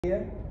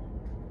here,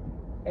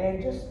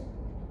 and just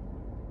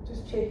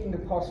checking the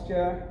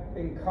posture,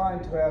 being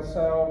kind to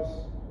ourselves.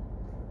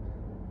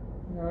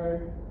 You know,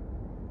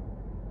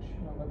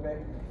 chin on the back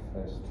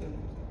first to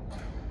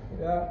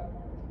get up,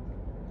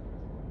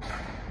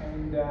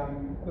 and a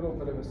little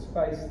bit of a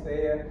space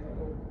there,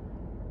 little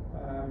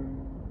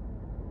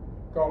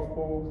golf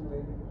balls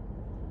there,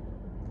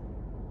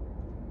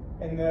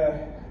 and the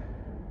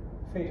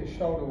feet are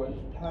shoulder width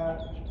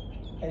apart,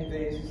 and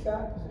there's a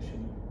start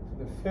position.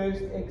 The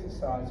first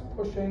exercise,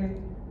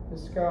 pushing the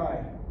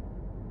sky.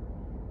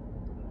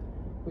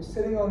 We're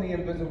sitting on the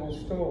invisible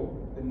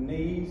stool. The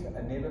knees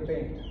are never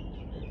bent.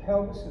 The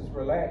pelvis is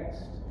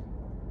relaxed.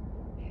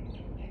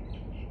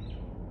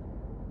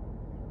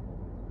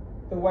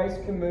 The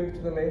waist can move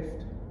to the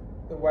left.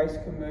 The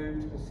waist can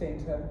move to the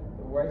center.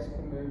 The waist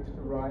can move to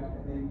the right,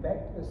 and then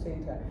back to the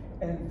center.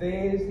 And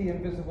there's the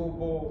invisible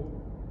ball.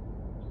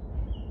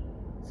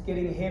 It's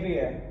getting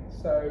heavier,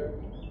 so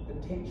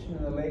the tension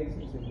in the legs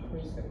is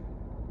increasing.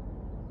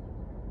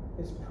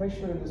 There's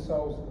pressure in the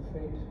soles of the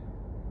feet.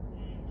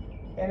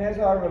 And as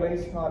I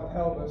release my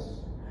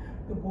pelvis,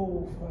 the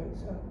ball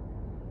floats up.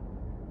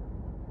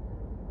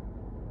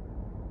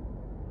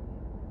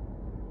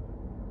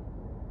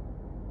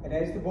 And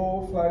as the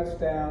ball floats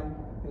down,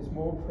 there's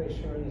more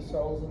pressure in the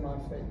soles of my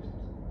feet.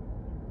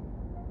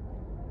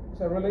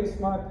 As I release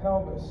my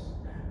pelvis,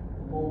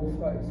 the ball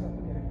floats up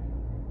again.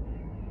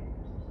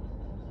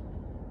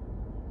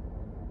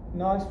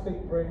 Nice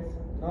big breath,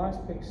 nice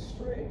big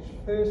stretch,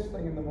 first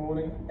thing in the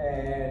morning,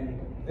 and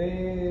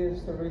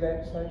there's the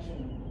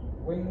relaxation.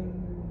 Wings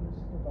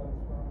of the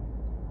butterfly,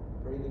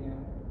 breathing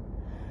out.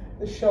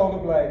 The shoulder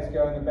blades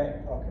go in the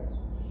back pocket.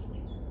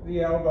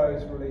 The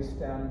elbows release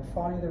down, and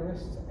finally the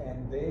wrists,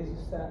 and there's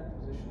the start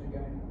position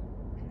again.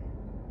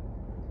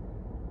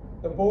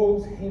 The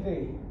ball's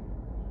heavy.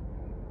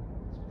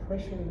 There's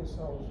pressure in the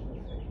soles of the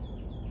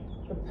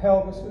feet. The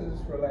pelvis is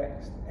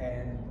relaxed,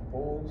 and the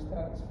ball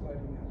starts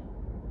floating up.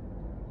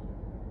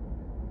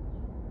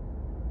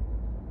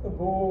 The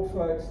ball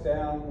floats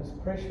down, there's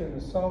pressure in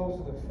the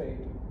soles of the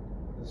feet,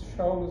 the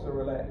shoulders are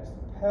relaxed,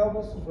 the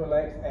pelvis is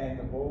relaxed, and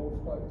the ball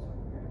floats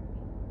again.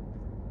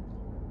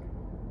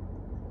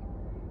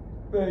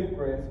 Big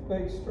breath,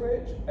 big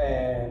stretch,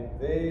 and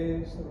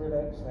there's the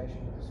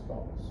relaxation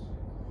response.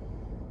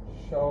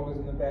 Shoulders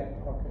in the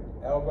back pocket,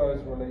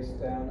 elbows released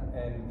down,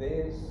 and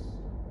there's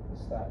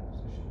the start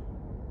position.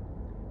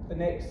 The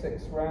next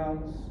 6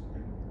 rounds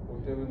we'll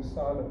do in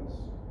silence.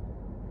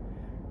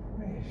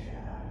 Pressure.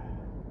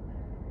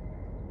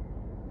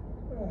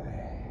 Relax.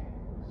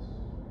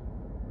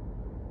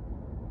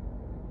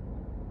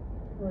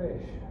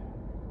 Pressure.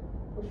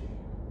 Push.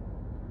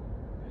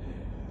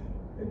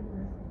 Big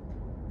breath.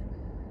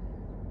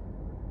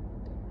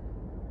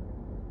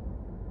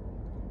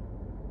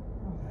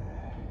 Relax.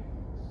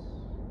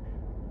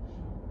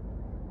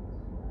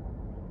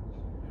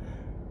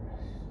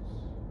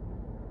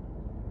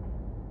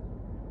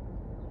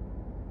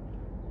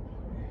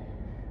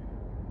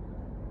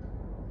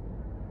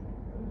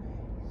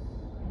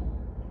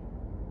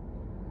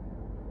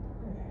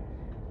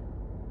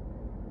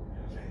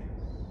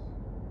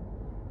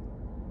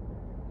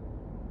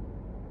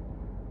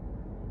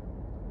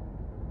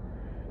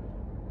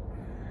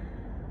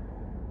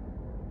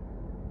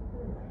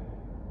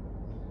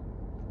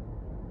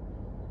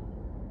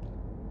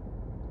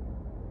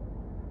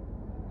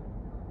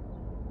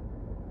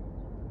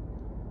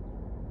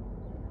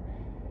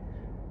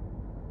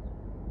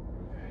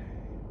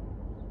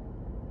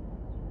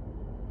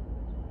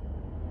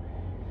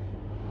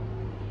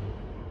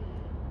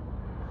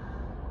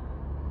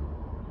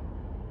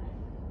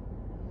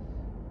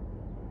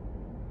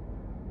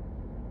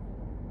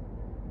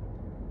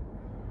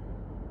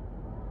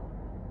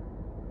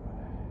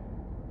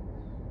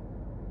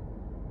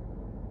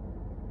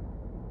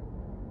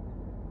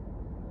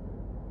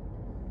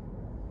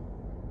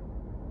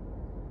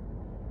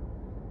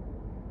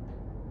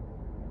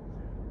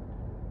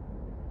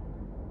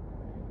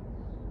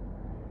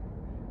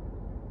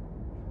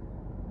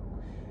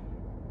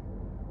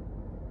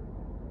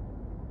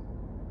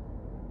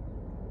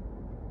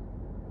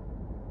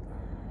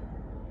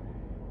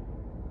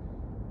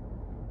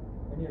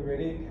 When you're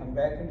ready, come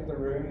back into the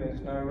room.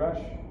 There's no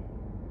rush.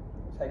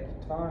 Take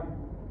your time.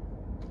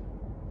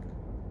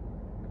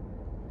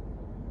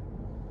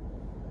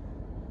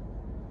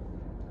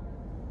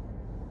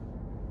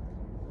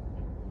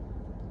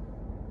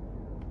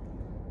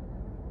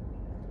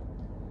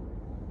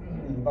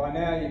 By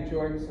now your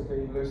joints will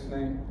be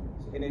loosening.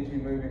 There's energy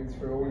moving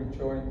through all your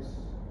joints.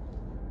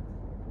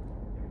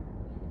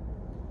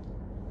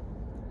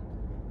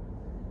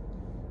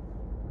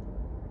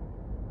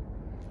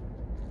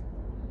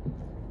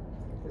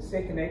 The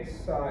second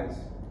exercise,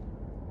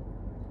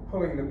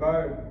 pulling the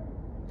bow.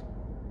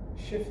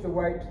 Shift the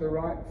weight to the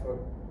right foot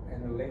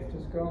and the left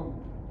is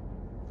gone.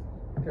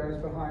 Goes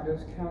behind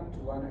us, count to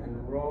 1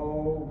 and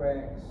roll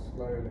back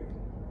slowly.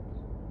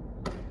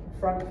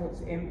 Front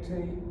foot's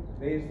empty,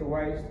 there's the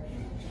waist,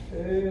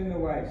 turn the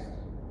waist.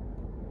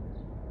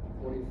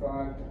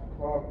 45 to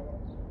clock,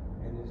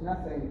 and there's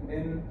nothing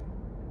in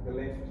the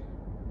left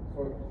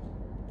foot.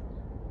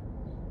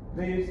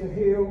 There's the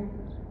heel,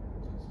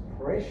 there's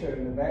pressure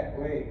in the back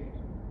leg.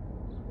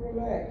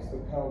 Relax the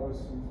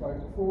pelvis and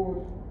float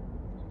forward.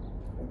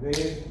 And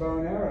there's the bow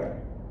and arrow.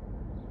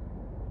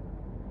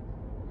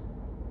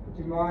 Put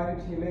your mind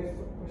into your left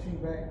foot, pushing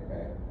back,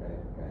 back, back,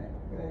 back,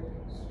 back.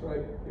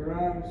 Stroke your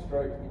arm,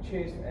 stroke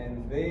your chest, and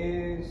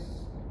there's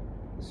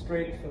the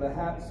stretch for the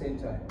heart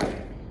centre.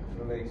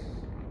 Release.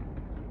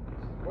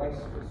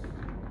 Waist just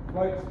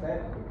floats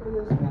back because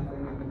there's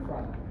nothing in the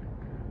front.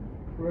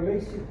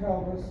 Release your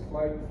pelvis,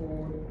 float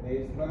forward.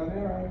 There's the bow and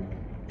arrow.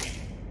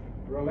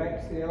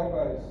 Relax the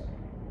elbows.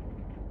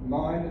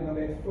 Mind in the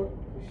left foot.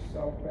 Push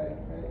yourself back,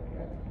 back,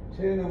 back.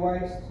 Turn the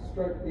waist,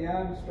 stroke the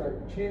arm, stroke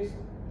the chest.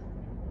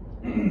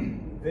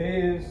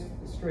 There's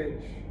the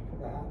stretch for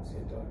the heart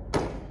centre.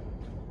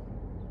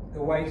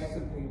 The waist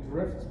simply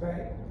drifts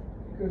back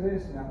because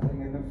there's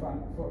nothing in the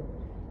front foot.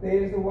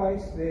 There's the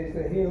waist, there's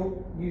the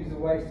heel. Use the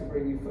waist to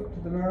bring your foot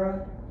to the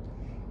mirror.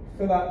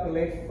 Fill up the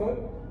left foot.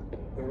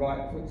 The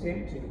right foot's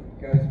empty.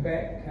 Goes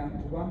back, count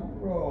to one,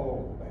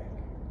 roll back.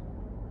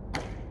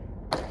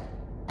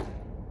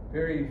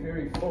 Very,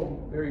 very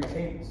full, very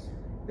tense.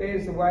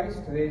 There's the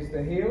waist, there's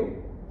the heel.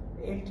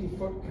 The empty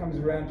foot comes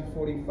around to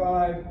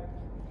 45.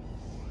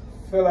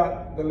 Fill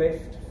up the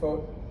left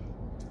foot.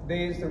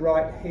 There's the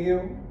right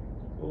heel.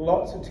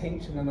 Lots of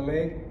tension in the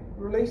leg.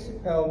 Release the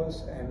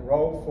pelvis and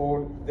roll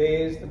forward.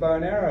 There's the bow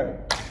and arrow.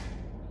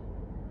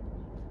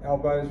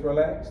 Elbows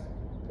relaxed.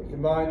 Put your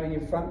mind on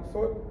your front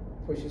foot.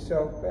 Push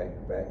yourself back,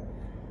 back.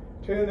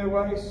 Turn the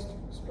waist,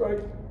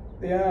 stroke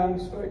the arm,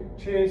 stroke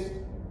chest.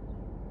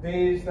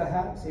 There's the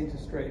heart centre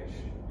stretch.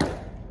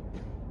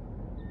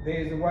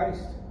 There's the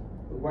waist.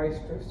 The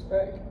waist drifts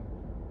back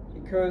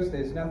because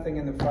there's nothing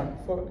in the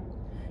front foot.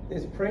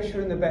 There's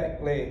pressure in the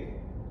back leg.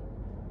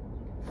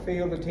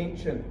 Feel the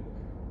tension.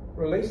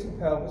 Release the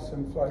pelvis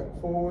and float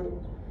forward.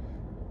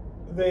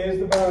 There's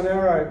the bow and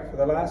arrow for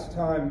the last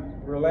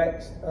time.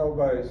 Relaxed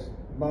elbows.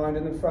 Mind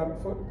in the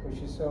front foot.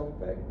 Push yourself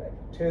back, back.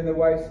 Turn the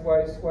waist,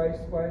 waist,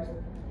 waist, waist.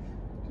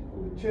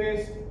 Tickle the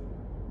chest.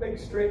 Big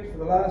stretch for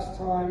the last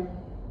time.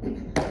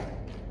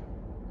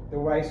 The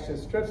waist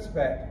just drifts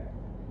back.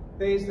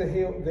 There's the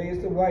heel,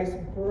 there's the waist.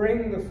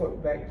 Bring the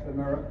foot back to the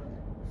mirror.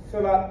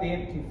 Fill up the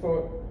empty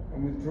foot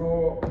and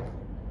withdraw.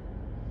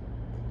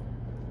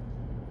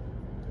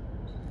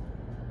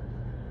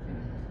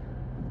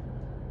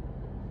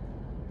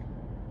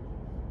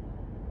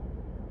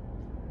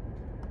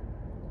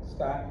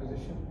 Start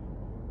position.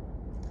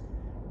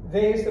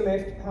 There's the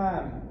left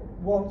palm. It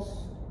wants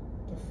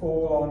to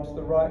fall onto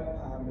the right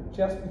palm, but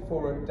just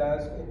before it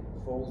does, it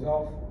falls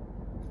off.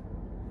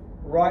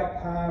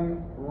 Right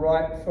palm,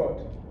 right foot.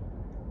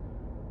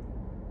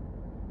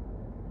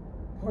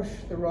 Push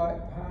the right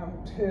palm,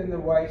 turn the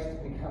waist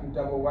to become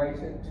double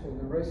weighted, turn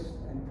the wrist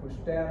and push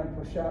down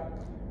and push up.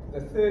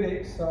 For the third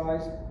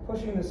exercise,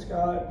 pushing the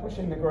sky,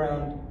 pushing the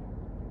ground.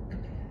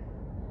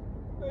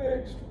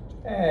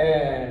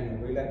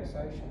 And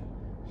relaxation.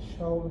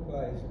 Shoulder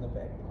blades in the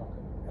back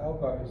pocket.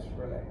 Elbows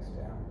relax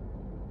down.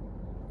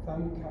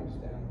 Thumb comes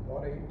down the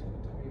body to the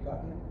tummy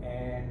button,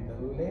 and the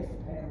left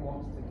hand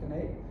wants to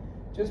connect.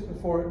 Just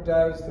before it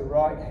does, the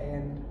right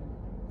hand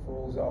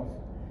falls off.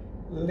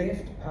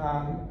 Left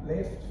palm,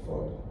 left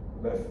foot,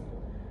 lift.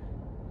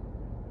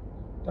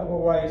 Double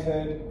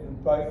weighted in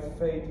both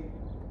feet,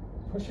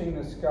 pushing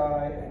the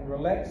sky and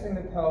relaxing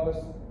the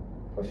pelvis,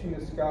 pushing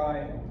the sky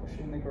and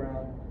pushing the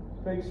ground.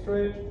 Big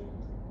stretch.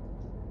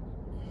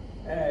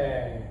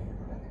 And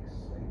relax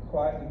and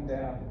quieting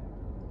down.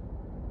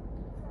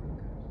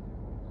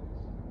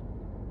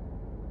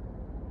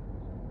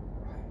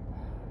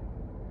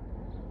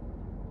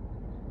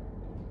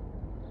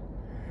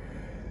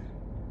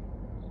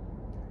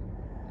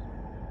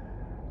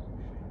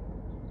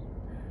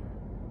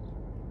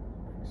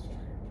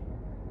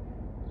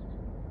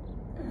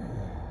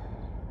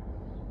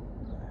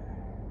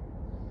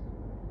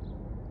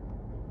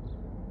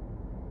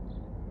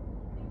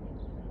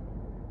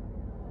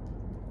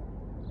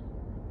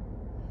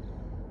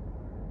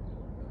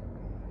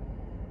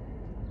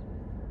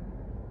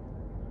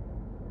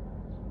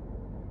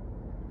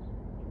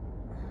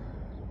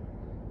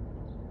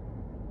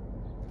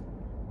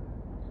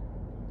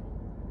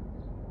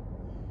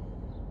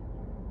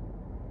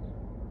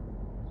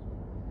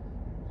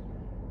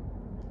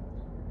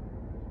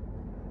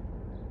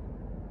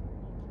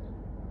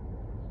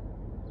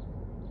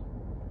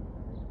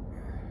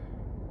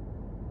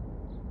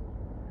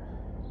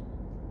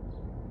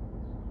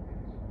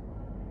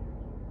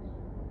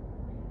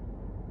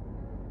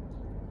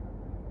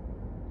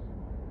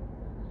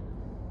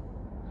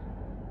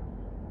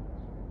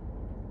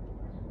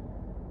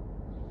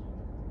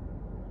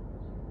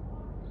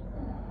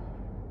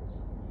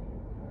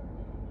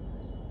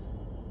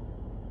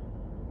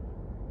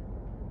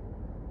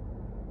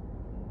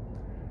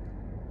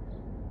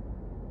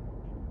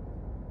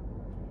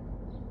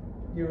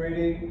 You're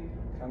ready,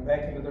 come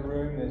back into the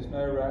room, there's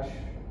no rush.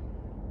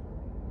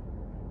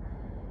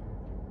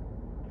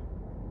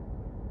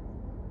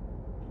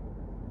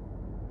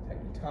 Take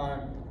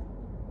time.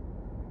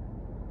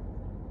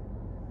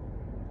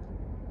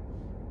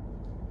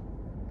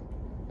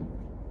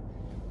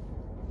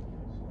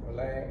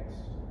 Relax.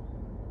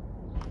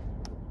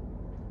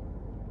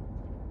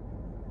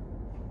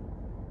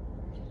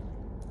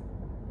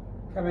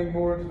 Coming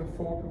more into the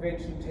fall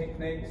prevention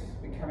techniques,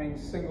 becoming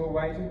single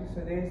weighted.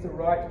 So there's the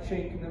right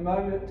cheek, and the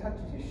moment it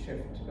touches, you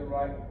shift to the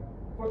right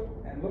foot,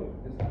 and look,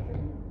 there's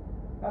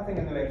nothing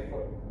in the left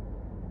foot.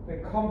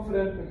 We're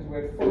confident because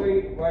we're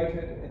fully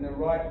weighted in the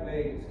right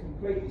leg, it's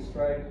completely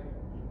straight.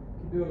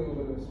 You can do a little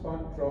bit of a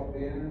spine drop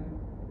down,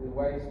 the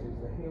waist is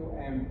the heel,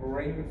 and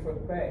bring the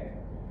foot back.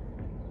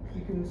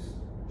 You can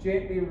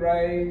gently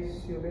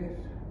raise your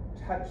left,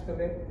 touch the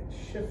left, and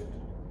shift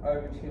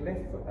over to your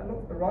left foot, and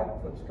look, the right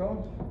foot's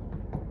gone.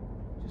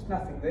 Just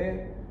nothing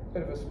there.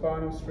 Bit of a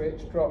spinal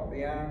stretch, drop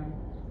the arm,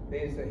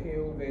 there's the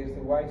heel, there's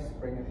the waist,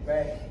 bring it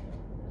back.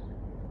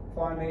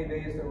 Finally,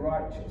 there's the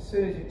right, as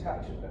soon as you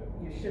touch it,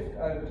 you shift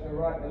over to the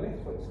right and the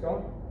left foot's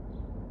gone.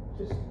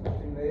 Just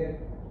nothing there.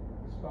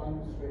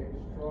 Spinal stretch,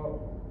 drop,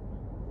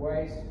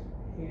 waist,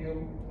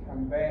 heel,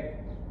 come back.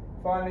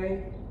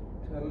 Finally,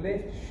 to the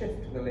left,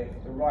 shift to the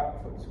left, the right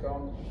foot's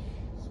gone.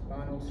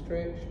 Spinal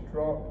stretch,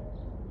 drop,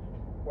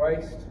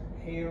 waist,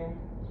 heel,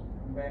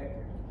 come back.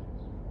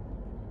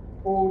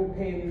 All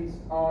depends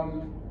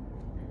on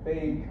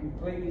being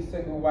completely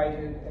single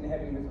weighted and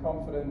having the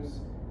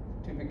confidence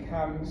to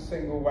become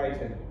single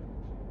weighted.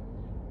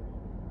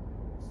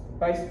 It's the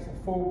basics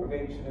of fall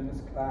prevention in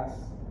this class.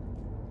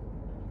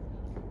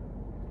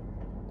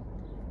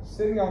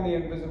 Sitting on the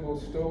invisible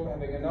stool,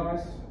 having a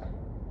nice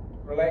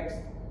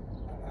relaxed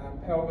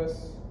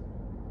pelvis.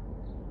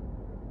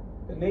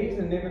 The knees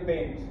are never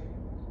bent.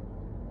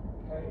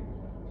 Okay?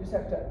 You just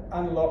have to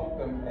unlock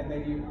them, and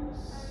then you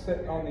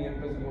sit on the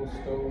invisible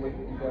stool. You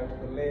can go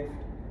to the left,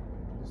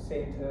 to the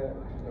centre,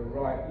 to the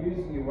right,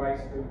 using your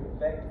waist movement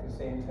back to the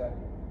centre,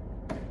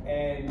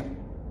 and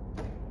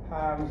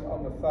palms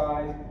on the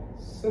thighs.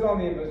 Sit on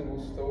the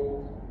invisible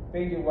stool,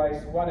 bend your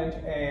waist 1 inch,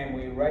 and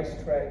we race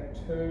track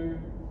to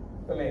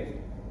the left.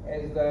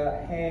 As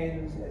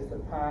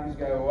the palms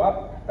go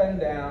up and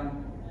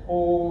down,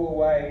 all the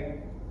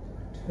way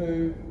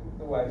to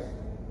the waist,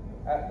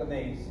 at the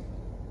knees.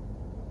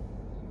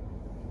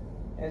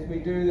 As we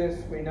do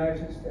this, we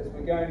notice, as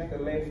we're going to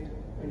the left,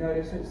 we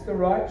notice it's the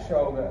right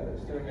shoulder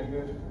that's doing a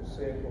vertical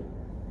circle.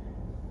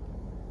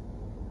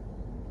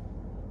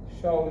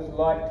 Shoulders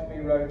like to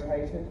be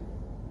rotated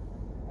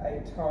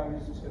 8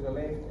 times to the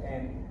left,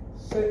 and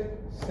sit,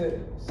 sit,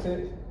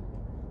 sit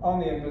on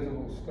the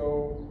invisible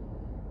stool,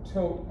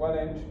 tilt 1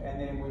 inch, and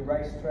then we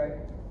race track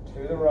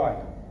to the right.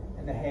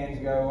 And the hands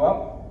go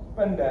up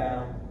and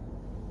down,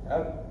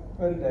 up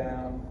and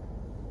down,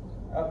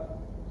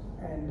 up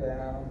and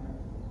down.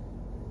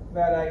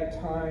 About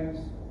 8 times.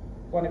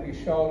 One of your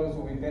shoulders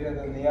will be better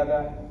than the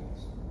other.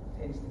 It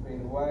tends to be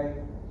the way.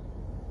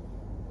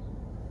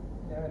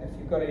 And if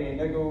you've got any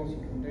niggles, you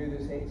can do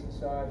this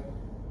exercise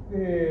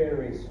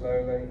very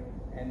slowly.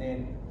 And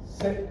then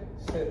sit,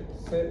 sit,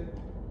 sit.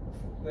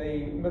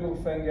 The middle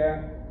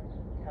finger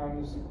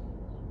comes,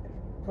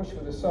 push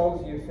with the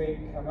soles of your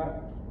feet, come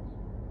up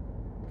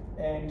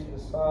and to the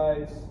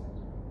sides,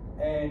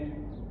 and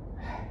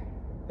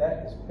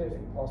that is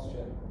perfect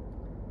posture.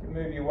 You can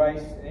move your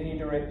waist in any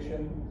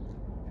direction,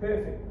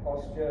 perfect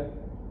posture,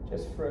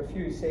 just for a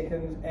few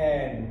seconds,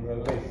 and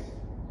release.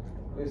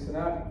 Loosen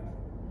up.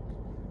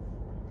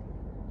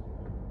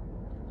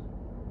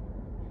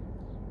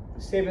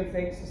 The 7th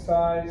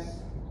exercise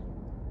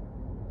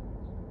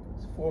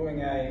is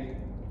forming a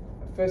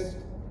fist,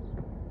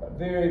 but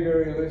very,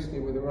 very loosely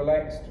with a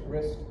relaxed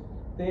wrist.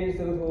 There's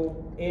the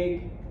little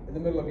egg in the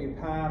middle of your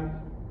palm.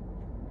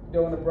 You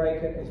don't want to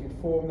break it as you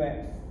form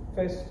that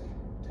fist,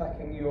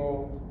 tucking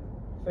your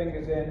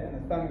fingers in, and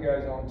the thumb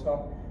goes on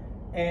top.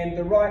 And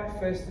the right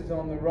fist is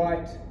on the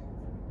right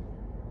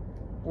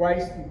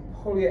waist. You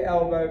pull your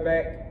elbow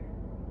back,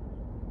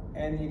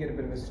 and you get a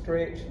bit of a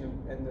stretch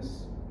in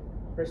this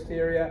wrist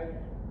area.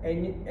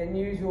 And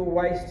use your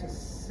waist to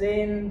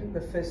send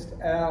the fist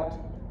out,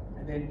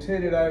 and then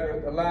turn it over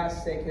at the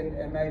last second,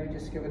 and maybe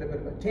just give it a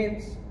bit of a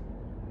tense.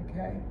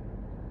 Okay?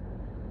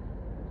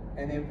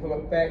 And then pull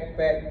it back,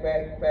 back,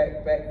 back,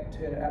 back, back,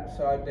 turn it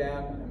upside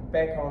down, and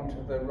back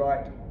onto the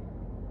right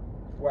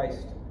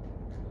waist.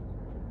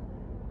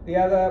 The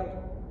other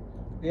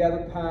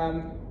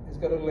palm has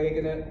got a leg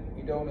in it.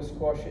 You don't want to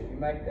squash it. You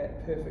make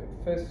that perfect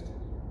fist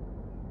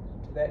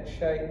to that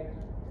shape.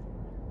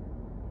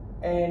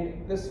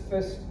 And this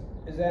fist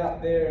is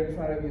out there in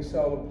front of your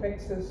solar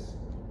plexus.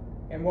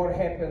 And what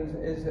happens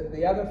is that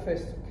the other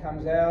fist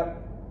comes out,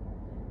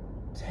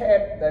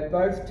 tap, they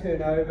both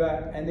turn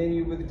over, and then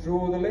you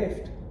withdraw the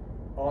left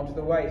onto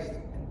the waist,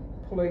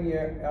 and pulling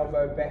your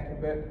elbow back a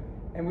bit.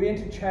 And we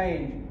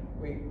interchange.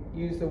 We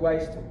use the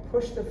waist to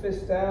push the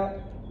fist out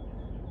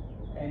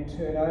and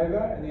turn over,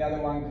 and the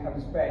other one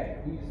comes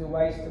back. We use the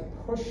waist to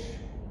push,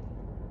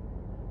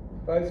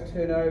 both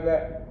turn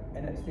over,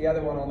 and it's the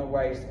other one on the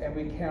waist. And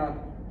we count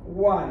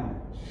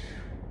 1,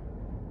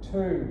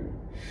 2,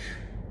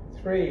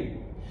 3,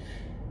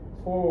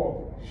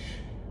 4,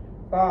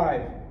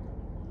 5,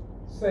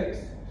 6,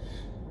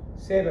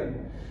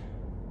 7,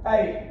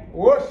 8,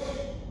 whoosh,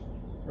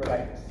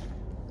 relax.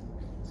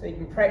 So you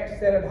can practice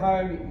that at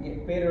home, you can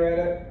get better at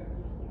it,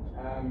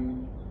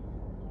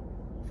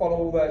 follow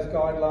all those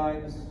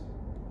guidelines.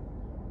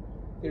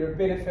 There are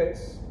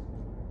benefits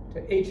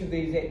to each of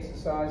these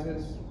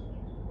exercises.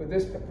 With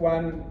this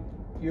one,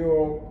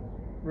 you're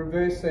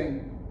reversing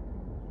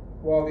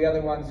while the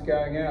other one's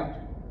going out.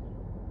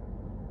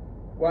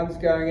 One's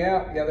going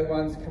out, the other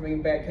one's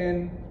coming back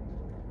in,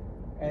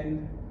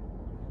 and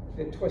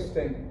they're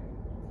twisting.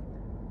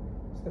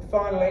 It's the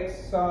final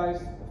exercise,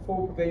 the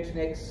fall prevention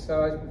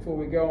exercise before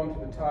we go on to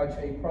the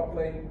Taichi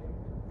properly.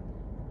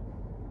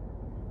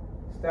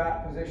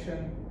 Start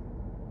position.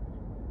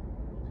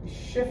 You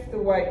shift the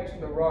weight to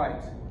the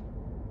right.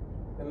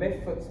 The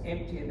left foot's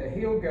empty, the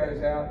heel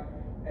goes out.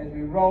 As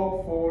we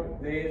roll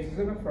forward, there's the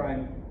Zimmer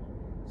frame.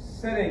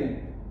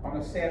 Sitting on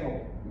a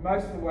saddle.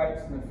 Most of the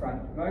weight's in the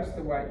front. Most of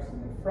the weight's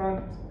in the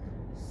front.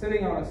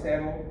 Sitting on a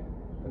saddle.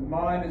 The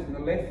mind is in the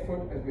left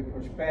foot as we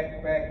push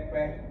back, back,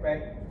 back,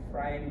 back. The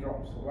frame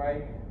drops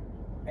away.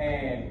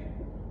 And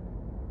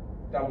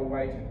double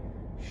weighted.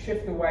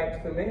 Shift the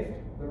weight to the left.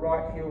 The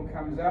right heel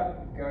comes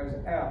up, goes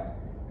out.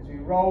 As we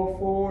roll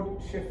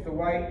forward, shift the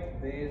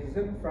weight. There's the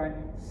Zimmer frame.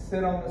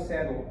 Sit on the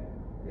saddle.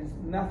 There's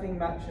nothing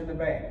much in the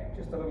back,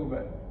 just a little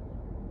bit.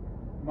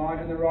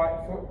 Mind in the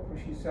right foot,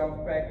 push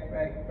yourself back,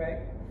 back,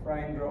 back.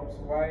 Frame drops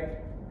away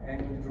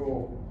and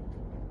withdraw.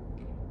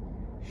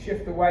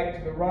 Shift the weight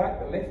to the right,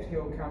 the left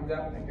heel comes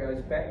up and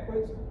goes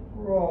backwards.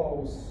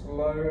 Roll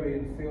slowly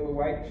and feel the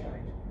weight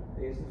change.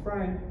 There's the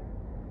frame.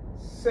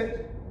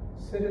 Sit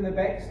in the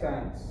back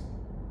stance.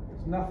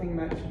 There's nothing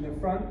much in the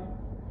front.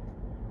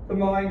 The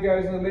mind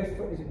goes in the left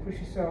foot as you push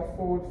yourself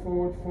forward,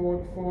 forward,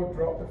 forward, forward,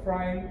 drop the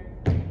frame.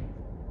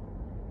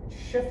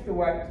 Shift the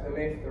weight to the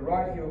left, the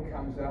right heel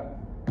comes up,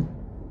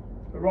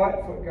 the right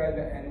foot goes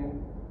back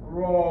and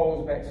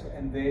rolls back,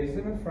 and there's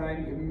the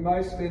frame. You're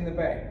mostly in the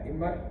back.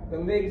 The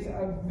legs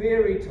are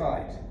very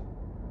tight,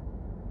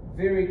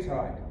 very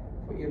tight.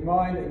 Put your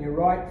mind in your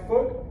right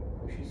foot,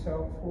 push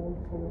yourself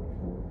forward, forward,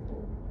 forward,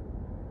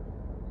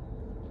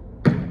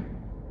 forward.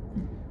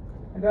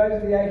 And those are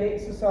the 8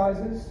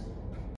 exercises.